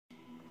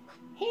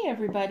Hey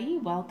everybody,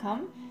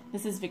 welcome.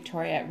 This is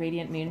Victoria at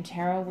Radiant Moon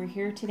Tarot. We're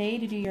here today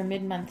to do your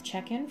mid-month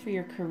check-in for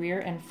your career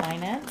and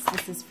finance.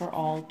 This is for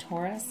all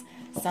Taurus,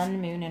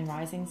 Sun, Moon, and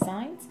Rising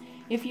signs.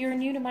 If you're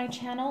new to my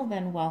channel,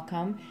 then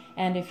welcome.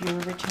 And if you're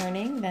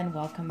returning, then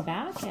welcome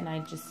back. And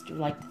I'd just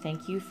like to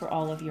thank you for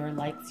all of your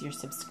likes, your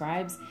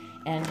subscribes,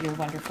 and your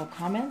wonderful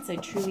comments. I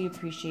truly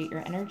appreciate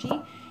your energy.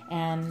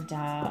 And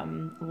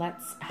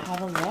let's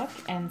have a look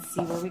and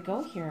see where we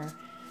go here.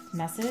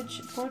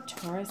 Message for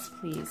Taurus,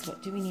 please.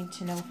 What do we need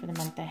to know for the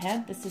month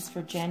ahead? This is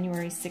for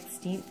January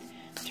 16th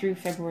through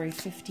February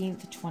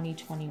 15th,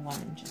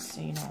 2021, just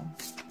so you know.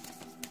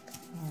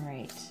 All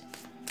right.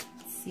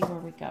 Let's see where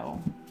we go.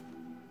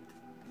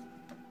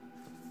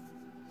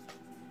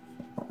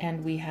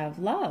 And we have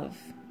love.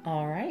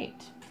 All right.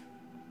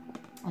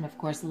 And of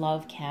course,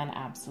 love can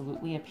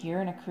absolutely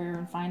appear in a career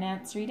and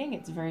finance reading.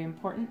 It's very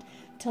important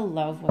to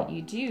love what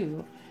you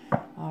do.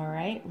 All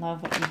right,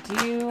 love what you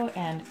do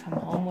and come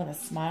home with a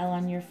smile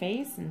on your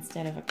face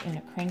instead of in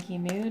a cranky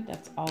mood.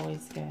 That's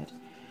always good.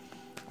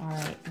 All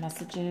right,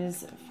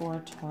 messages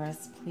for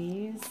Taurus,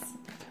 please.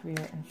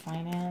 Career and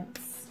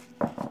finance.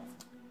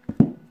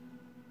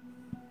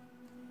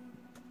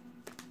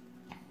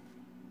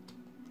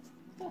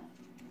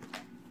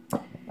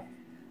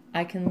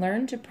 I can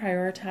learn to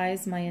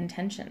prioritize my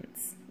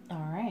intentions.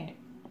 All right.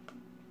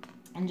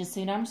 And just so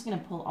you know, I'm just going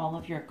to pull all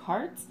of your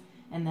cards,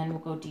 and then we'll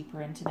go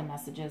deeper into the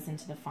messages,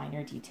 into the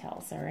finer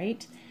details, all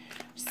right?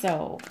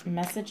 So,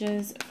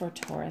 messages for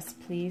Taurus,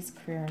 please,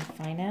 career and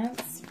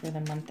finance for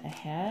the month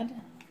ahead.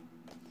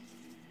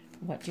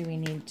 What do we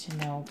need to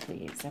know,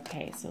 please?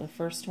 Okay, so the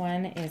first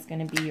one is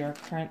going to be your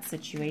current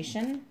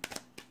situation.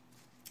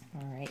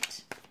 All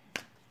right.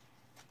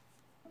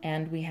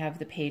 And we have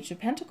the Page of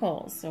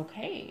Pentacles.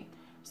 Okay.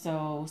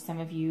 So, some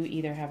of you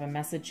either have a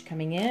message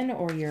coming in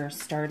or you're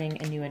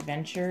starting a new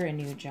adventure, a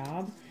new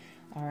job.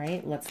 All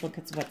right, let's look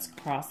at what's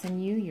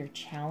crossing you, your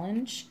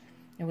challenge.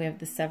 And we have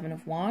the Seven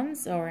of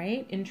Wands. All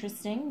right,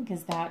 interesting,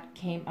 because that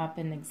came up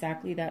in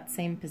exactly that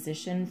same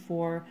position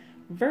for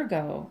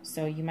Virgo.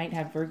 So you might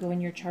have Virgo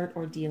in your chart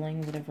or dealing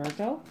with a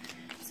Virgo.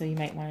 So you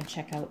might want to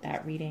check out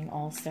that reading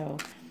also.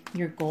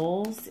 Your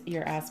goals,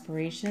 your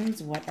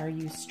aspirations, what are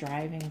you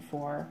striving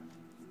for?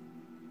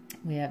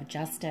 We have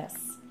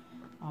Justice.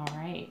 All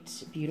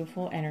right,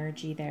 beautiful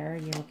energy there.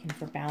 You're looking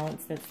for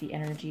balance. That's the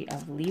energy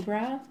of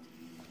Libra.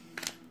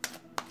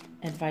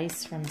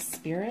 Advice from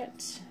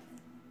Spirit.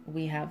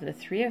 We have the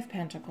Three of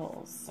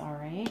Pentacles, all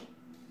right?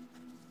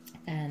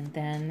 And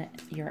then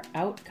your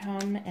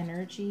outcome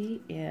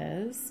energy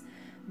is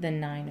the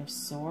Nine of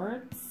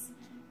Swords.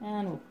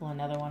 And we'll pull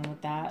another one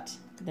with that.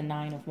 The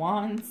Nine of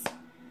Wands.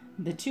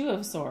 The Two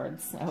of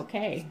Swords.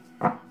 Okay.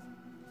 All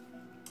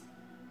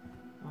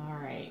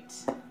right.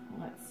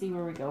 Let's see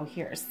where we go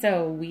here.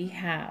 So we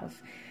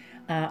have,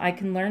 I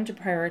can learn to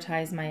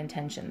prioritize my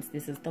intentions.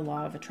 This is the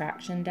Law of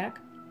Attraction deck.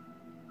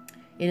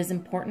 It is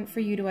important for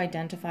you to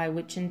identify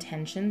which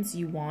intentions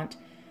you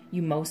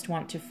most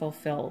want to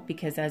fulfill,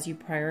 because as you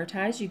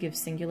prioritize, you give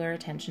singular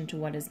attention to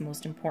what is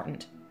most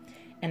important.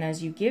 And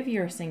as you give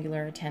your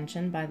singular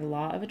attention by the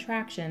law of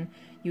attraction,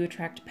 you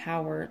attract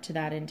power to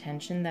that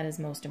intention that is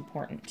most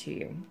important to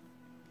you.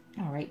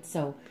 All right,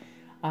 so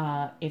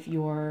if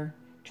you're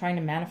trying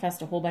to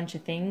manifest a whole bunch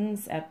of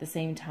things at the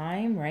same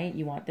time, right?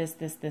 You want this,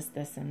 this, this,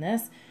 this, and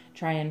this.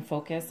 Try and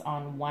focus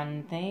on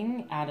one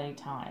thing at a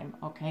time,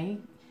 okay?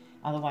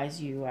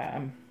 Otherwise, you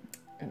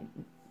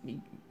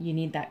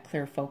need that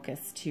clear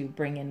focus to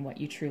bring in what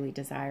you truly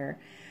desire.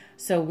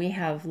 So we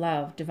have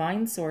love.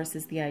 Divine source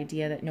is the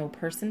idea that no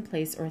person,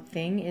 place, or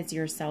thing is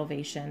your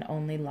salvation,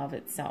 only love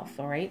itself,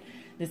 all right?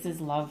 This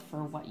is love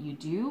for what you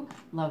do,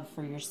 love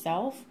for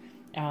yourself.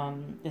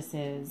 This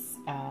is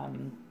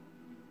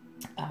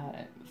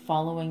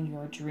following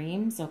your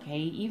dreams, okay?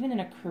 Even in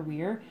a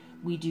career,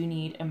 we do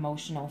need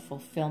emotional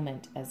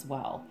fulfillment as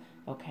well,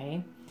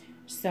 okay?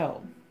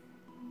 So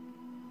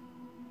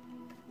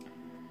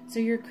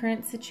your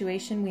current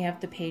situation, we have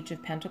the Page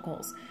of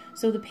Pentacles.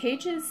 So the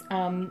pages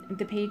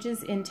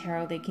in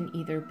tarot, they can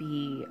either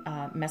be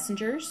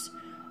messengers,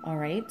 all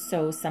right?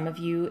 So some of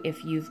you,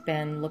 if you've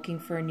been looking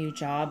for a new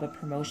job, a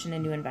promotion, a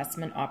new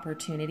investment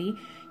opportunity,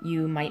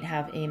 you might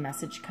have a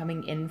message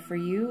coming in for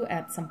you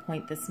at some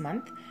point this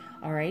month,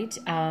 all right?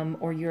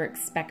 Or you're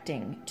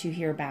expecting to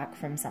hear back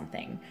from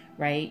something,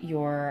 right?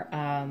 You're,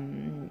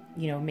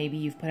 maybe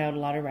you've put out a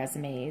lot of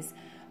resumes,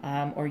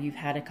 or you've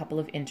had a couple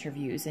of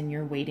interviews and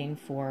you're waiting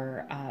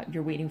for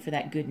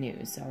that good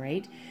news, all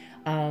right?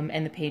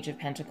 And the Page of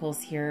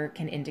Pentacles here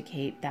can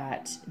indicate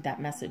that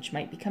that message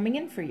might be coming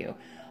in for you,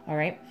 all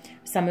right?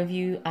 Some of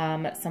you,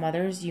 some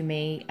others, you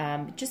may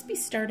just be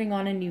starting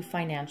on a new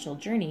financial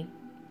journey.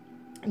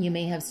 You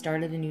may have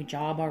started a new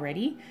job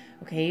already,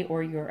 okay,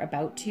 or you're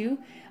about to.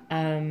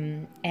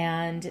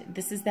 And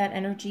this is that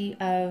energy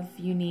of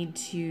you need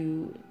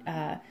to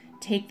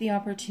take the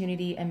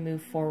opportunity and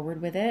move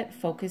forward with it.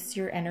 Focus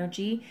your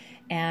energy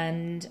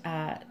and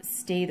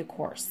stay the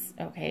course,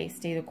 okay?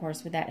 Stay the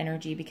course with that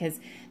energy, because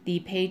the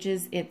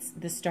pages, it's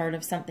the start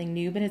of something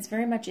new, but it's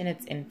very much in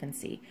its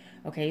infancy,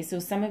 Okay, so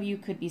some of you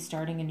could be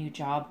starting a new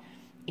job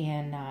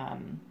in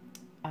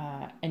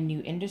a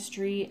new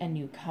industry, a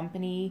new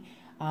company,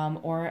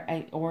 or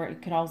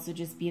it could also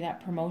just be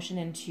that promotion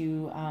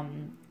into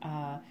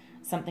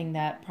something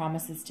that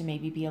promises to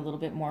maybe be a little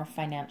bit more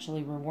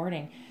financially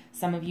rewarding.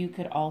 Some of you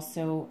could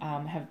also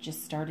have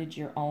just started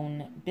your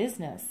own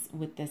business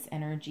with this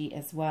energy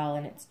as well,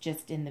 and it's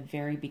just in the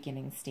very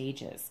beginning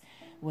stages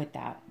with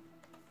that.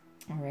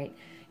 All right,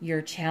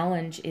 your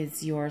challenge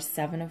is your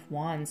Seven of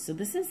Wands. So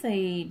this is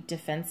a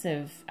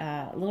defensive,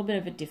 a little bit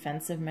of a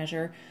defensive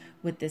measure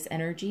with this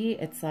energy.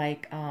 It's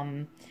like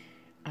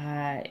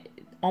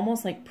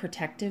almost like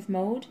protective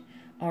mode.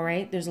 All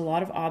right, there's a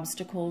lot of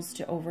obstacles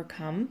to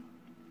overcome,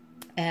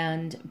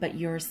 but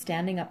you're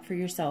standing up for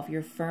yourself.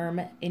 You're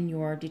firm in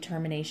your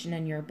determination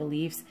and your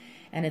beliefs,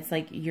 and it's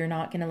like you're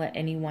not going to let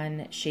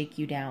anyone shake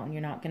you down.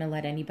 You're not going to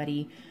let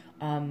anybody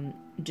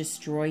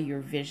destroy your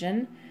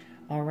vision.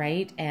 All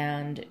right,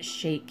 and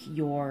shake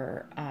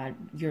your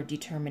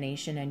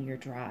determination and your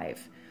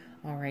drive.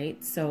 All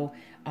right, so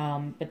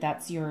but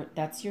that's your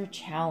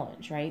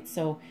challenge, right?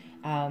 So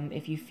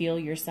if you feel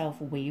yourself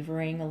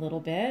wavering a little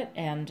bit,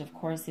 and of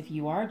course if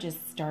you are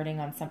just starting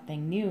on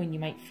something new, and you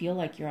might feel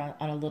like you're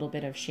on a little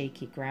bit of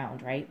shaky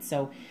ground, right?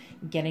 So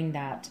getting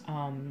that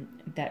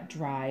that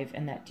drive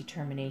and that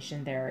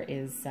determination there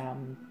is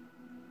going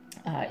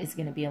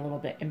to be a little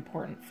bit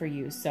important for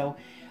you. So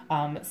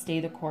stay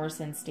the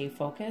course and stay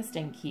focused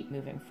and keep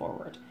moving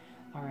forward.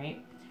 All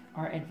right.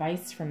 Our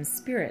advice from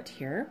Spirit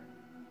here.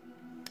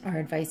 Our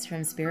advice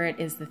from Spirit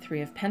is the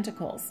Three of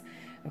Pentacles.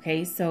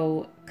 Okay,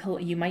 so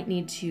you might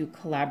need to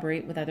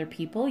collaborate with other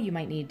people. You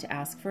might need to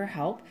ask for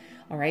help.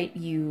 All right,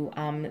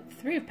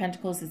 Three of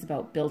Pentacles is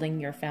about building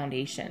your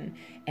foundation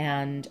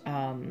and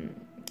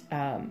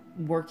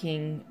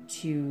working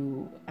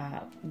to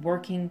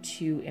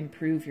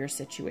improve your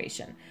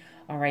situation.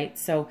 All right,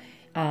 so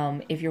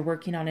if you're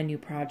working on a new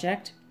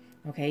project,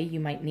 okay, you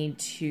might need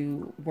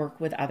to work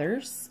with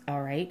others.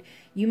 All right,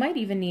 you might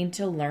even need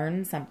to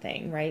learn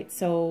something, right?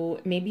 So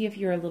maybe if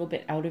you're a little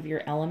bit out of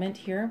your element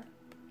here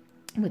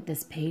with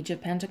this Page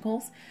of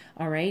Pentacles,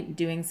 all right,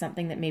 doing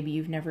something that maybe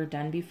you've never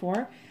done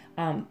before,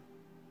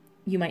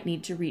 you might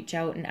need to reach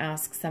out and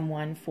ask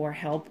someone for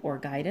help or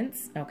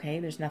guidance. Okay,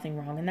 there's nothing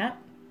wrong in that.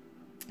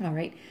 All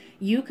right,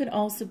 you could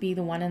also be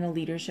the one in a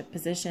leadership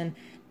position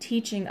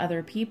teaching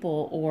other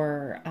people,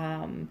 or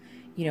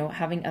you know,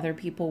 having other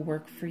people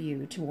work for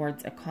you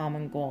towards a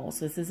common goal.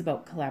 So this is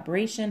about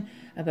collaboration,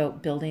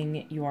 about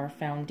building your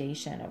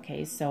foundation.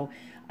 Okay, so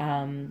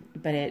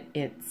but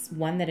it's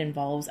one that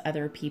involves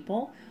other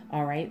people.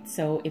 All right,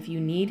 so if you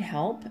need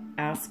help,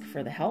 ask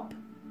for the help,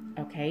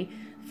 okay,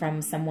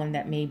 from someone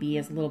that maybe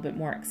is a little bit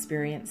more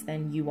experienced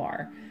than you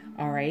are.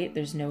 All right,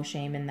 there's no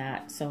shame in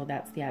that. So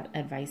that's the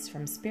advice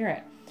from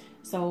Spirit.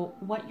 So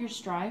what you're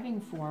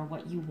striving for,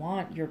 what you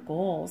want, your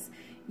goals,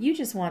 you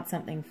just want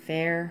something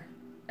fair.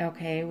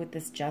 Okay, with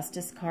this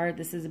Justice card,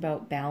 this is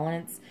about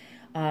balance.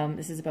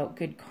 This is about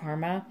good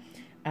karma.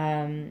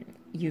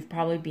 You've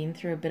probably been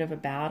through a bit of a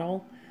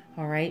battle.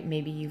 All right,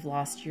 maybe you've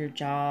lost your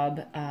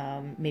job.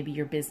 Maybe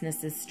your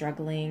business is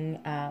struggling.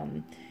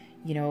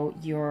 You know,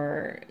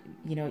 you're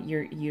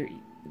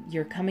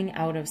coming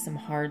out of some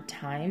hard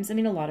times. I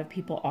mean, a lot of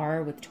people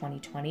are with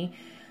 2020.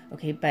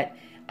 Okay, but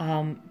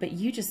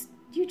you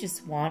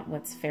just want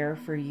what's fair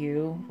for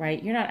you,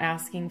 right? You're not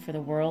asking for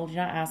the world.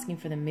 You're not asking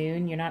for the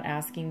moon. You're not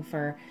asking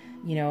for,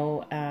 you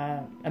know,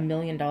 $1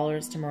 million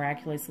to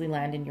miraculously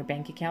land in your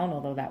bank account,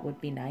 although that would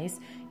be nice.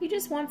 You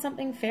just want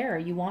something fair.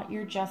 You want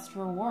your just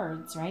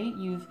rewards, right?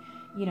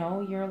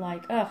 You're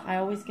like, ugh, I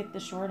always get the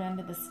short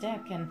end of the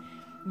stick. And,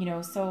 you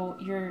know, so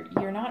you're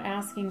not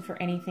asking for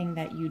anything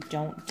that you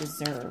don't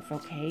deserve,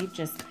 okay?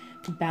 Just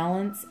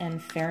balance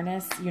and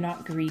fairness. You're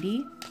not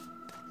greedy.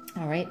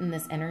 All right, in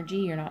this energy,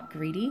 you're not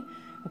greedy,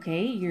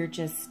 okay? You're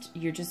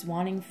just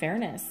wanting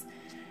fairness.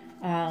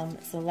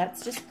 So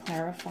let's just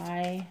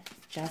clarify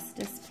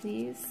justice,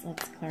 please.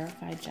 Let's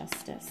clarify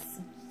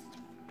justice.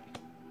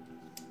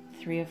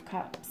 Three of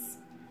Cups,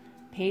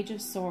 Page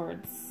of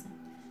Swords,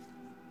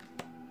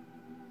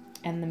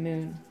 and the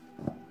Moon.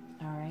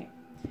 All right.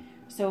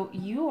 So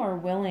you are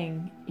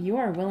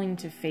willing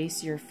to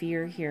face your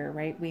fear here,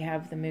 right? We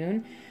have the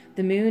Moon.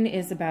 The Moon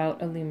is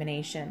about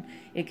illumination.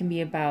 It can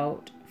be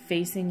about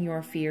facing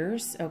your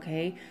fears,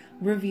 okay?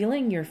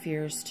 Revealing your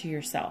fears to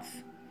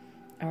yourself,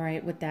 all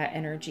right, with that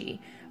energy.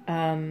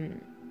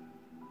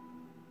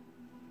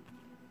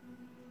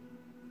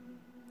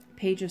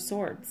 Page of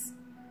Swords.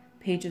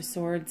 Page of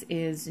Swords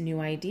is new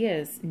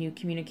ideas, new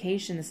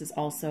communication. This is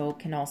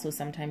can also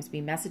sometimes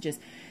be messages.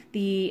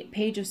 The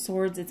Page of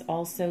Swords, it's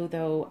also,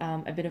 though,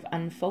 a bit of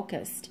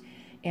unfocused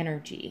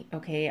energy,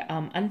 okay?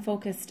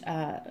 Unfocused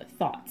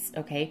thoughts,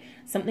 okay?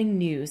 Something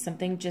new,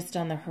 something just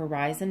on the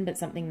horizon, but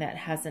something that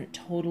hasn't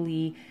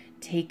totally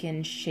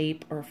taken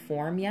shape or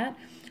form yet.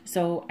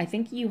 So I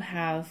think you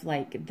have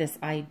like this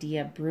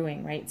idea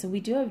brewing, right? So we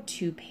do have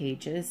two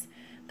pages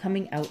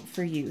coming out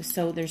for you.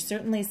 So there's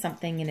certainly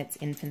something in its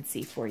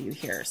infancy for you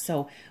here.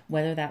 So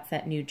whether that's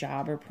that new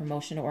job or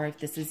promotion, or if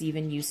this is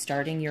even you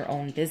starting your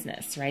own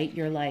business, right?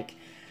 You're like,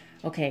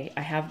 okay,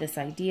 I have this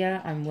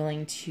idea. I'm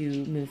willing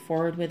to move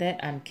forward with it.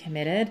 I'm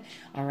committed.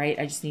 All right.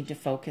 I just need to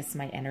focus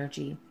my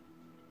energy.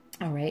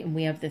 All right. And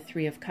we have the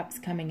Three of Cups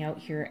coming out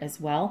here as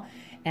well.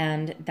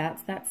 And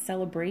that's that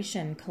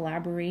celebration,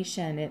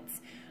 collaboration. It's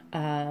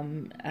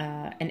an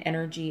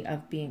energy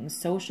of being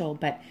social,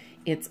 but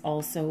it's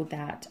also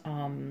that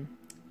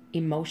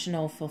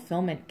emotional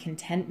fulfillment,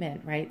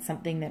 contentment, right?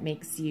 Something that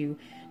makes you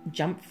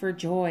jump for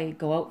joy,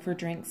 go out for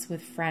drinks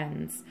with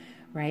friends,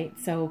 right?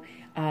 So,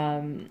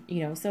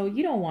 you know, so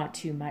you don't want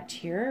too much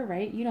here,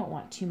 right? You don't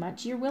want too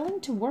much. You're willing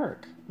to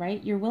work,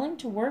 right? You're willing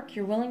to work.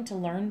 You're willing to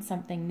learn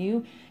something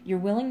new. You're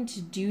willing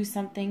to do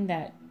something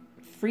that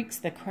freaks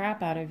the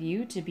crap out of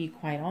you, to be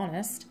quite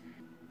honest.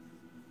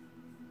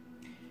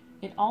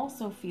 It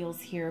also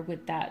feels here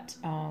with that,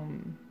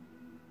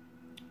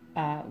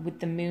 with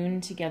the moon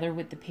together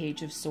with the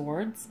Page of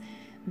Swords,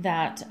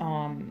 that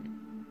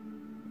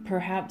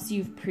perhaps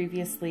you've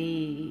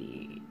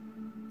previously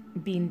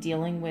been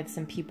dealing with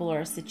some people or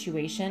a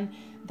situation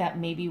that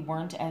maybe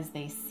weren't as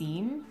they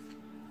seem.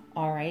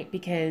 All right,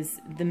 because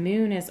the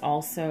moon is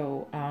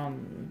also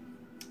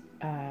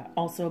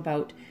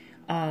about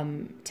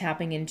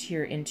tapping into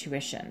your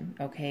intuition,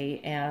 okay,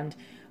 and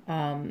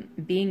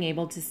being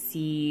able to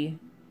see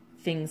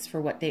things for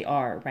what they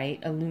are, right?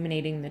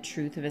 Illuminating the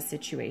truth of a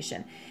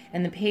situation.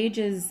 And the Page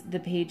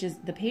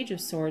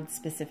of Swords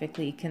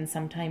specifically can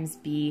sometimes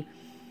be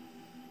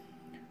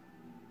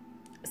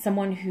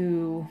someone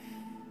who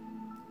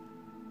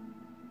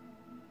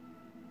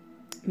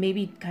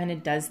maybe kind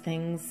of does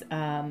things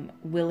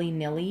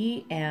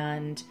willy-nilly,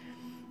 and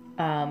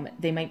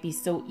they might be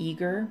so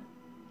eager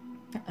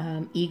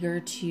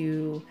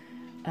to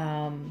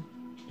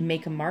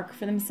make a mark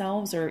for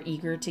themselves, or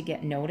eager to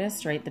get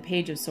noticed, right? The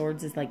Page of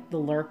Swords is like the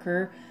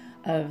lurker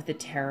of the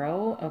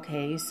tarot,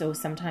 okay? So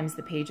sometimes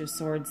the Page of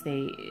Swords,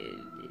 the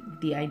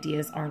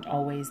ideas aren't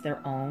always their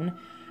own,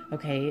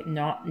 okay?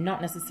 Not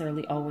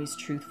necessarily always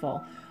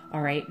truthful,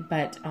 all right?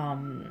 But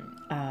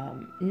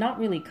not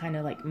really kind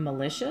of like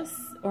malicious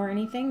or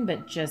anything,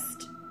 but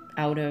just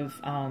out of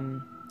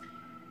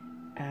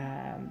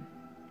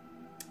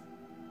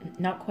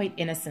not quite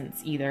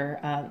innocence either.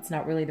 It's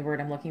not really the word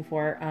I'm looking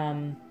for.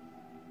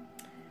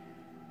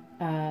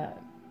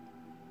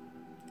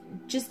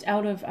 Just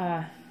out of,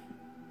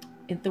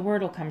 the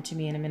word will come to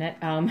me in a minute.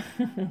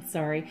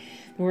 Sorry,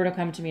 the word will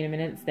come to me in a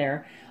minute. It's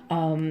there.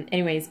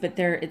 Anyways, but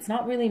it's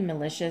not really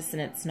malicious,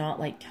 and it's not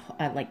like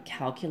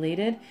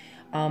calculated.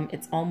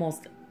 It's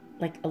almost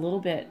like a little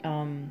bit,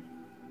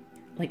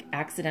 like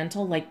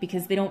accidental, like,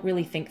 because they don't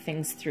really think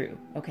things through.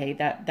 Okay.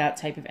 That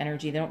type of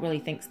energy, they don't really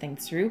think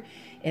things through.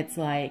 It's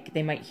like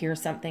they might hear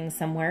something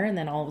somewhere, and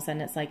then all of a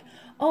sudden it's like,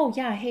 oh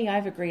yeah, hey, I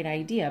have a great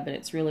idea, but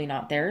it's really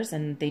not theirs.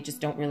 And they just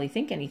don't really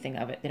think anything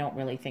of it. They don't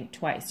really think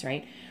twice.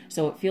 Right.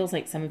 So it feels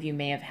like some of you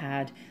may have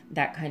had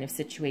that kind of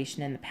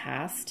situation in the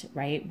past,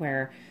 right?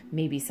 Where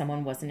maybe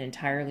someone wasn't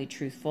entirely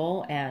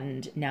truthful,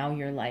 and now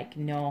you're like,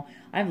 no,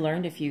 I've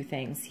learned a few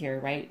things here,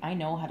 right? I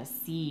know how to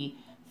see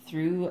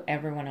through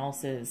everyone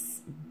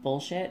else's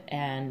bullshit,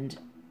 and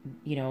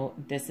you know,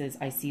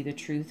 I see the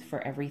truth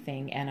for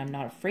everything, and I'm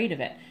not afraid of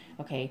it.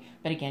 Okay.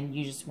 But again,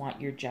 you just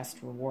want your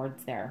just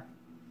rewards there.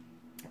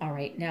 All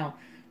right. Now,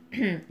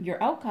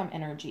 your outcome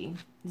energy,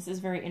 this is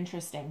very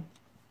interesting.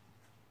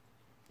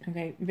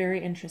 Okay.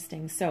 Very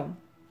interesting. So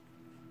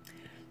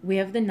we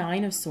have the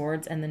Nine of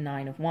Swords and the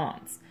Nine of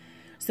Wands.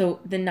 So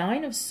the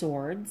Nine of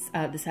Swords,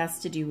 this has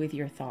to do with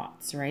your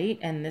thoughts, right?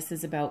 And this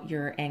is about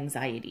your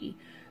anxiety.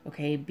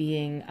 Okay,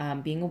 being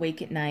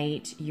awake at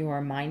night,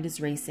 your mind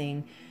is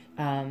racing,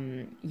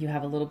 you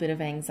have a little bit of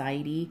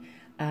anxiety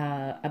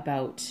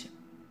about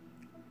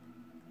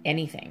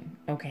anything,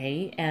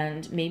 okay?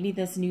 And maybe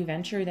this new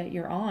venture that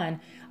you're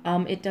on,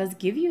 it does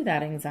give you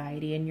that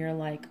anxiety, and you're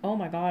like, oh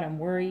my God, I'm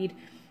worried.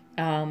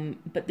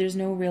 But there's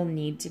no real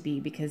need to be,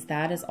 because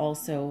that is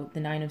also, the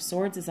Nine of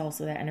Swords is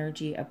also that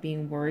energy of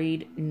being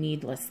worried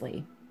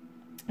needlessly.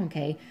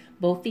 Okay,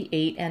 both the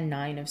 8 and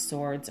 9 of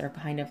Swords are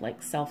kind of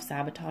like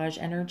self-sabotage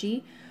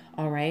energy,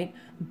 all right?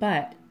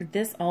 But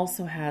this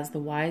also has the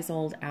wise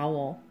old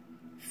owl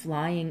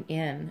flying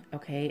in,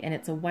 okay? And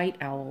it's a white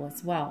owl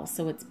as well,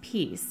 so it's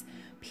peace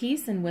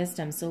and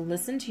wisdom. So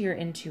listen to your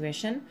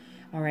intuition,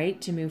 all right,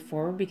 to move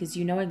forward, because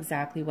you know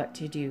exactly what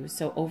to do.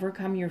 So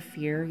overcome your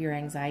fear, your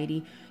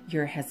anxiety,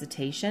 your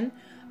hesitation,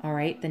 all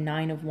right? The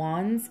Nine of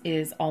Wands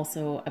is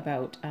also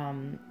about,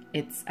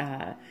 it's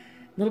a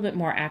little bit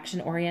more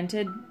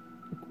action-oriented,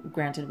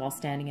 granted while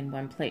standing in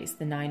one place.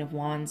 The Nine of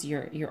Wands,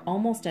 you're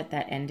almost at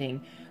that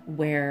ending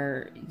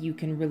where you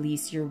can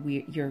release your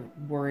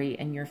worry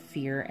and your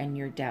fear and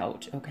your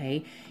doubt,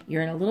 okay?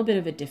 You're in a little bit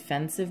of a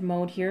defensive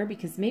mode here,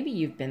 because maybe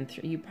you've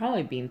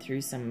probably been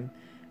through some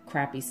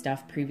crappy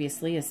stuff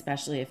previously,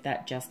 especially if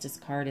that Justice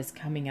card is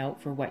coming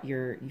out for what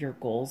your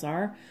goals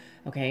are.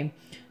 Okay,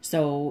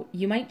 so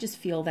you might just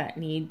feel that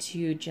need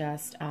to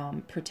just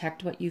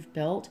protect what you've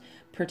built,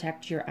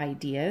 protect your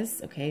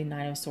ideas. Okay,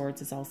 Nine of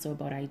Swords is also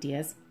about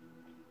ideas.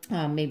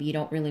 Maybe you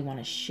don't really want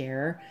to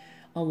share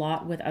a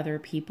lot with other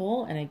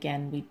people. And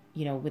again,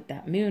 with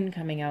that moon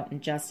coming out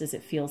in justice,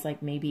 it feels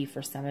like maybe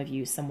for some of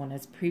you, someone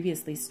has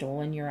previously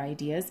stolen your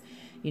ideas.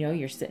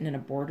 You're sitting in a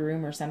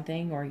boardroom or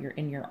something, or you're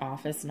in your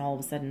office and all of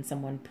a sudden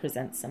someone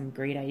presents some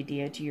great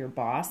idea to your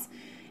boss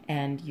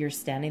and you're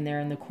standing there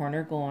in the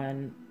corner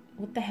going,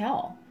 what the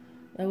hell?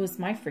 That was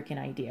my freaking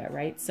idea,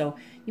 right? So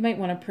you might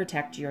want to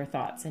protect your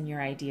thoughts and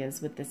your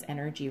ideas with this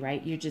energy,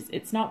 right?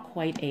 It's not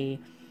quite a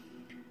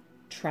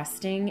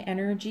trusting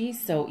energy.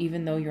 So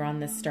even though you're on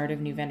the start of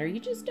new vendor, you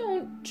just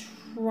don't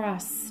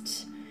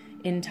trust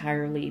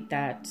entirely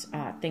that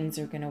things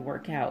are going to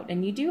work out.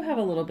 And you do have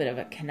a little bit of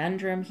a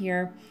conundrum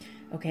here,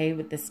 okay,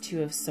 with this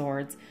Two of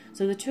Swords.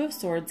 So the Two of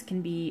Swords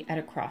can be at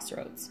a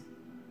crossroads.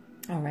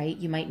 All right,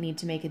 you might need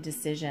to make a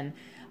decision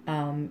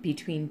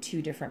between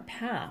two different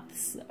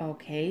paths.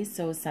 Okay,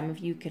 so some of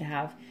you could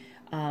have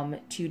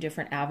two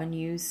different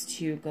avenues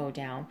to go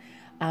down.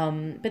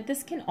 But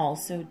this can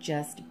also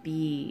just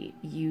be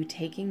you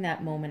taking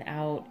that moment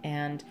out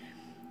and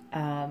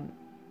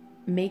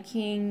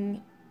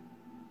making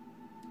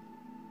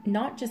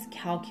not just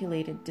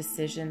calculated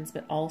decisions,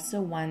 but also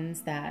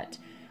ones that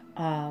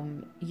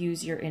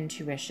use your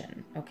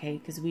intuition, okay?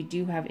 Because we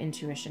do have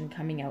intuition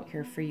coming out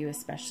here for you,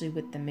 especially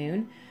with the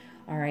moon,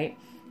 all right?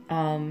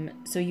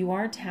 So you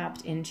are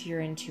tapped into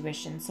your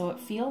intuition. So it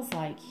feels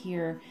like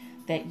here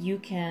that you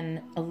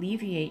can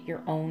alleviate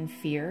your own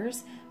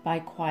fears by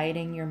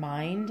quieting your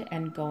mind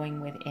and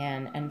going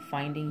within and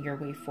finding your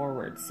way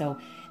forward. So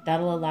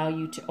that'll allow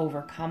you to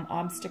overcome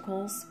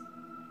obstacles.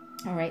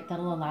 All right,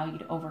 that'll allow you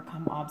to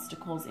overcome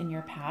obstacles in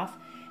your path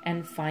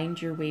and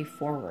find your way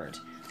forward.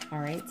 All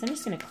right, so I'm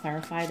just going to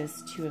clarify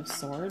this Two of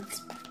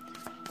Swords.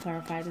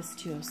 Clarify this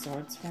Two of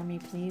Swords for me,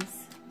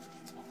 please.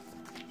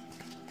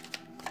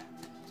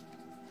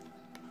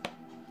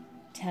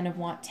 Ten of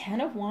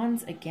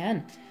Wands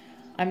again.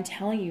 I'm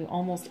telling you,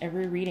 almost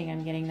every reading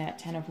I'm getting that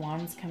Ten of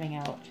Wands coming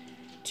out.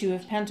 Two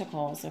of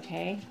Pentacles,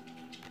 okay?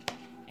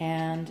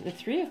 And the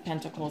Three of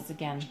Pentacles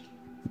again.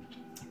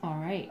 All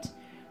right.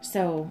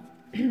 So,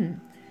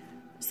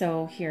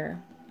 so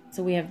here.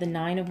 So we have the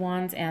Nine of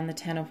Wands and the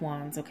Ten of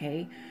Wands,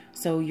 okay?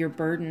 So your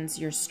burdens,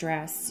 your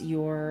stress,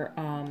 your,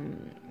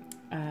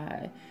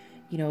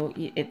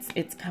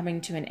 it's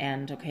coming to an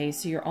end, okay?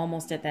 So you're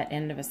almost at that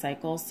end of a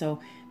cycle. So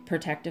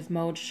protective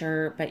mode,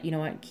 sure, but you know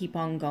what, keep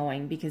on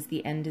going because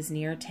the end is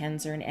near.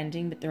 Tens are an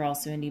ending, but they're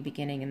also a new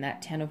beginning. And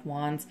that Ten of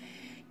Wands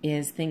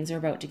is things are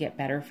about to get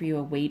better for you.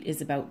 A weight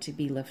is about to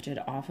be lifted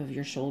off of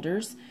your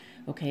shoulders,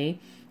 okay?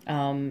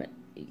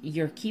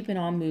 You're keeping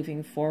on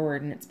moving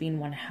forward, and it's been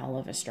one hell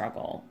of a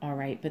struggle, all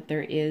right? But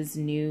there is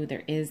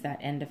that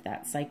end of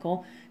that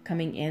cycle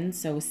coming in,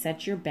 so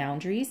set your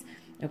boundaries,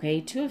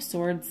 okay? Two of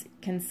Swords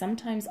can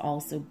sometimes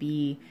also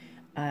be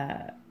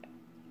a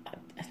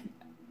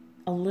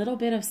little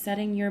bit of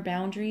setting your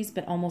boundaries,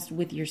 but almost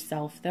with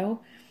yourself though,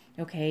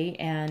 okay?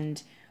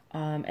 And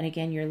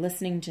again, you're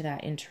listening to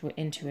that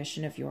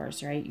intuition of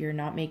yours, right? You're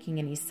not making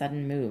any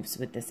sudden moves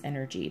with this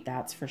energy,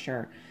 that's for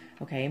sure,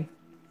 okay?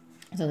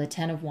 So the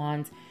Ten of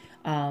Wands,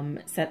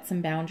 set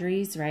some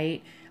boundaries,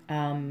 right?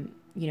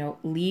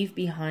 Leave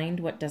behind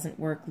what doesn't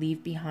work,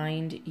 leave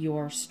behind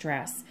your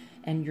stress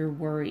and your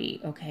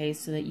worry, okay?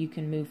 So that you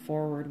can move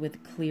forward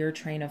with clear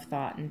train of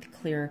thought and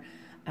clear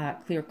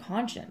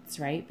conscience,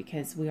 right?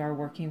 Because we are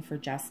working for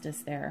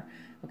justice there,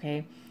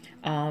 okay?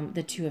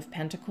 The Two of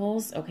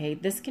Pentacles, okay,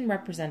 this can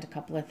represent a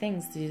couple of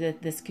things.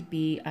 This could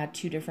be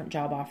two different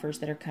job offers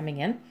that are coming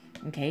in,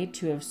 okay?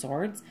 Two of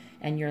Swords,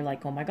 and you're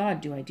like, oh my God,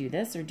 do I do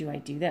this or do I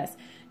do this?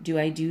 Do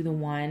I do the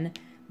one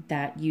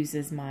that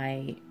uses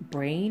my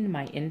brain,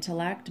 my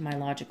intellect, my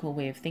logical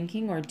way of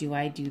thinking, or do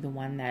I do the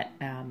one that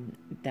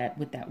that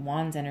with that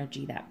Wands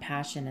energy, that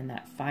passion and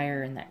that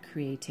fire and that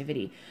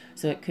creativity?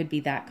 So it could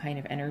be that kind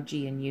of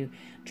energy and you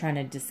trying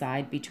to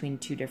decide between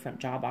two different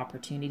job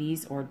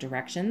opportunities or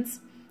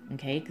directions,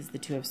 okay? Because the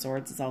Two of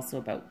Swords is also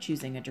about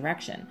choosing a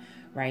direction,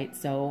 right?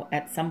 So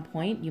at some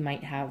point you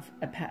might have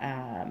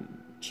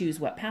choose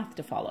what path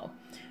to follow.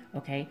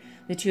 Okay,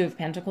 the Two of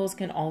Pentacles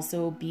can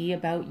also be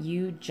about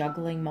you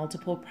juggling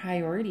multiple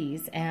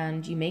priorities,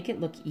 and you make it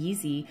look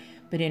easy,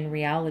 but in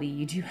reality,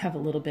 you do have a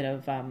little bit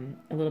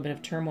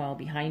of turmoil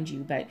behind you,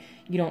 but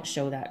you don't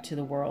show that to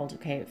the world.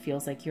 Okay, it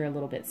feels like you're a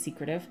little bit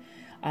secretive,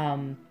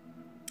 and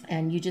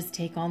you just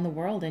take on the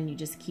world, and you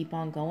just keep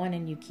on going,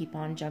 and you keep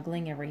on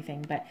juggling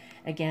everything. But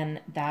again,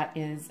 that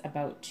is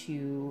about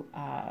to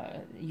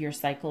your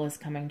cycle is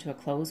coming to a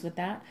close with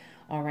that.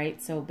 All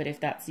right, so, but if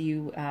that's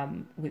you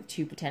with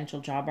two potential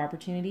job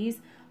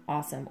opportunities,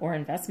 awesome, or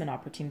investment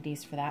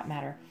opportunities for that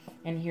matter.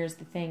 And here's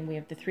the thing, we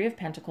have the Three of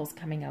Pentacles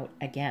coming out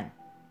again.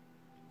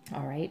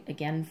 All right,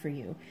 again for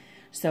you.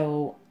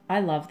 So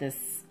I love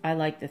this. I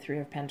like the Three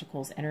of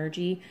Pentacles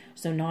energy.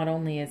 So not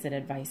only is it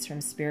advice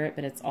from Spirit,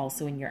 but it's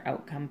also in your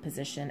outcome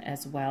position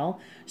as well.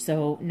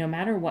 So no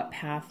matter what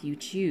path you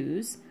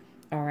choose,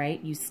 All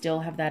right. You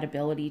still have that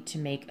ability to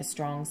make a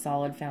strong,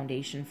 solid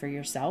foundation for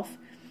yourself.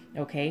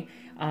 Okay.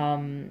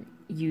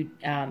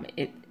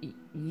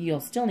 You'll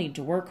still need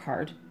to work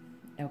hard.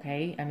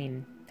 Okay. I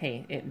mean,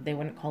 hey, they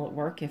wouldn't call it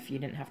work if you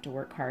didn't have to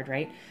work hard,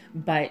 right?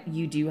 But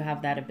you do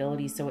have that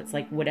ability. So it's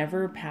like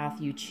whatever path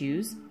you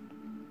choose,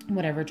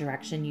 whatever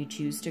direction you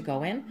choose to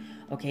go in,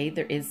 okay,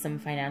 there is some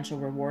financial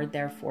reward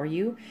there for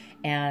you.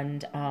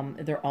 And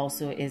there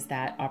also is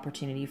that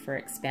opportunity for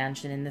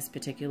expansion. In this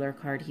particular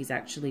card, he's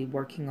actually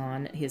working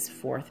on his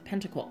 4th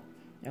pentacle.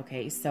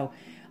 Okay, so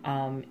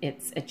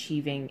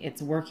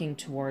it's working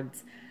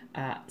towards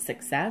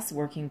success,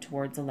 working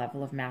towards a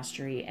level of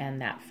mastery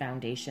and that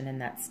foundation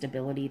and that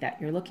stability that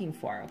you're looking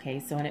for. Okay,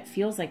 so and it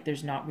feels like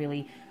there's not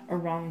really a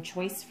wrong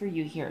choice for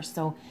you here.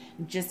 So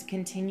just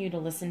continue to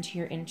listen to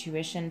your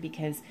intuition,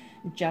 because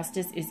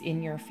justice is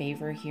in your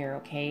favor here.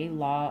 Okay,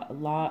 law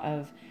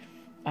of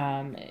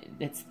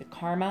it's the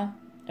karma.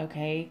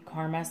 Okay,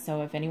 karma.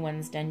 So if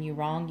anyone's done you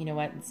wrong, you know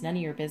what? It's none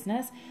of your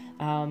business.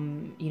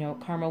 You know,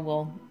 karma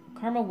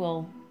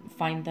will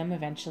find them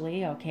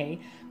eventually. Okay,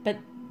 but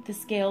the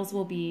scales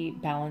will be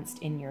balanced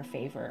in your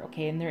favor.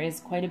 Okay, and there is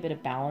quite a bit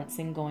of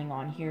balancing going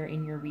on here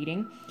in your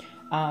reading.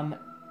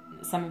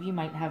 Some of you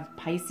might have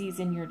Pisces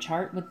in your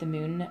chart with the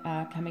moon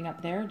coming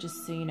up there,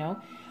 just so you know.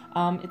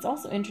 It's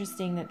also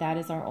interesting that that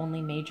is our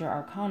only major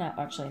arcana.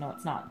 Actually, no,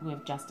 it's not. We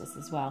have justice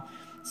as well.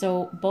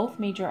 So both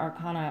major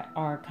arcana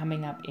are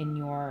coming up in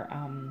your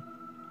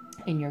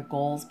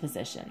goals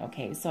position.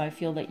 Okay, so I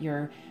feel that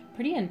you're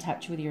pretty in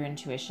touch with your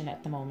intuition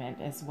at the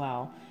moment as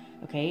well.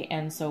 Okay,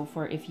 and so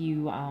for if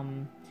you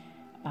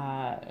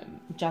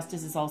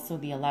justice is also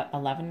the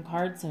 11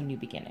 card, so new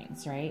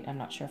beginnings, right? I'm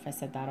not sure if I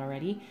said that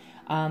already.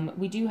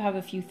 We do have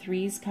a few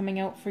 3s coming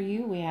out for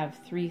you. We have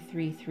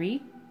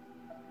 333.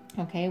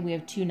 Okay, we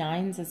have 2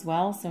 9s as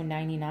well, so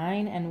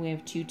 99, and we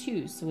have 2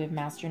 2s, so we have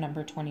master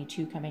number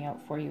 22 coming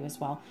out for you as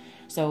well.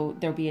 So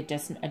there'll be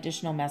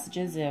additional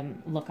messages.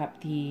 Look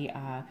up the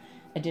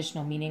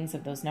additional meanings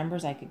of those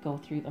numbers. I could go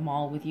through them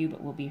all with you,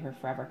 but we'll be here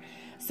forever.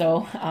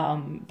 So,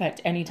 but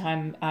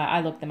anytime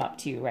I look them up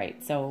too,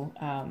 right? So,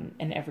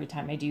 and every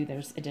time I do,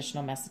 there's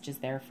additional messages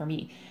there for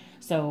me.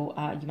 So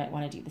you might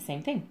want to do the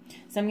same thing.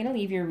 So I'm going to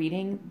leave your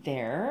reading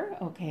there.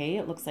 Okay,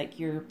 it looks like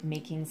you're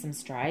making some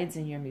strides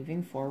and you're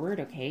moving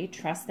forward. Okay,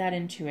 trust that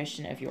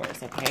intuition of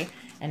yours. Okay,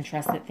 and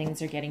trust that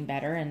things are getting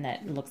better and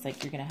that it looks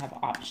like you're going to have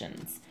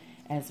options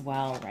as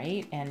well,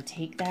 right? And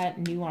take that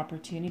new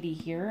opportunity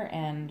here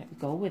and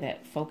go with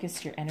it.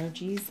 Focus your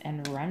energies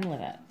and run with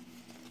it.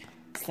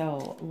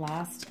 So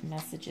last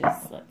messages.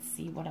 Let's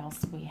see what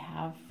else we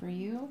have for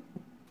you.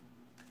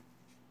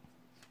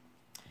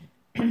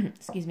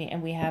 Excuse me.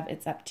 And we have,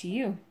 it's up to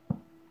you.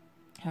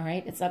 All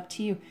right. It's up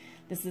to you.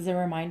 This is a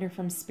reminder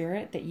from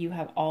Spirit that you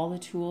have all the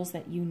tools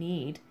that you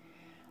need.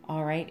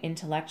 All right.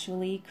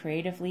 Intellectually,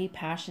 creatively,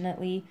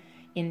 passionately,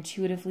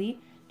 intuitively,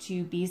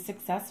 to be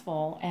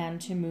successful and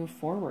to move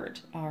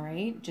forward. All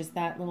right. Just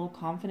that little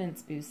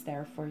confidence boost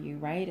there for you,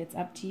 right? It's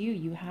up to you.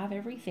 You have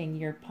everything.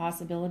 Your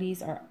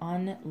possibilities are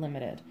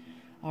unlimited.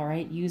 All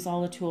right. Use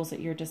all the tools at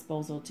your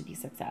disposal to be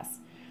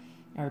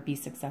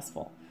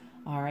successful.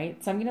 All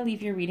right. So I'm going to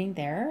leave your reading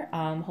there.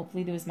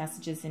 Hopefully there was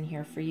messages in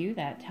here for you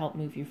that help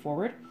move you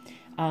forward.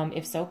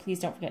 If so, please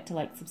don't forget to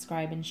like,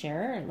 subscribe, and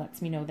share. It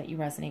lets me know that you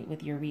resonate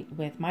with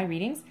with my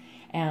readings.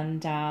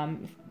 And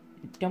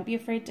don't be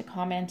afraid to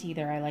comment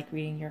either. I like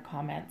reading your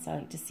comments. I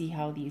like to see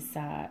how these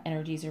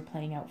energies are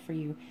playing out for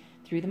you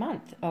through the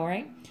month. All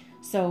right.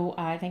 So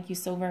thank you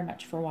so very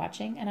much for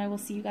watching, and I will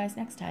see you guys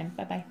next time.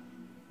 Bye-bye.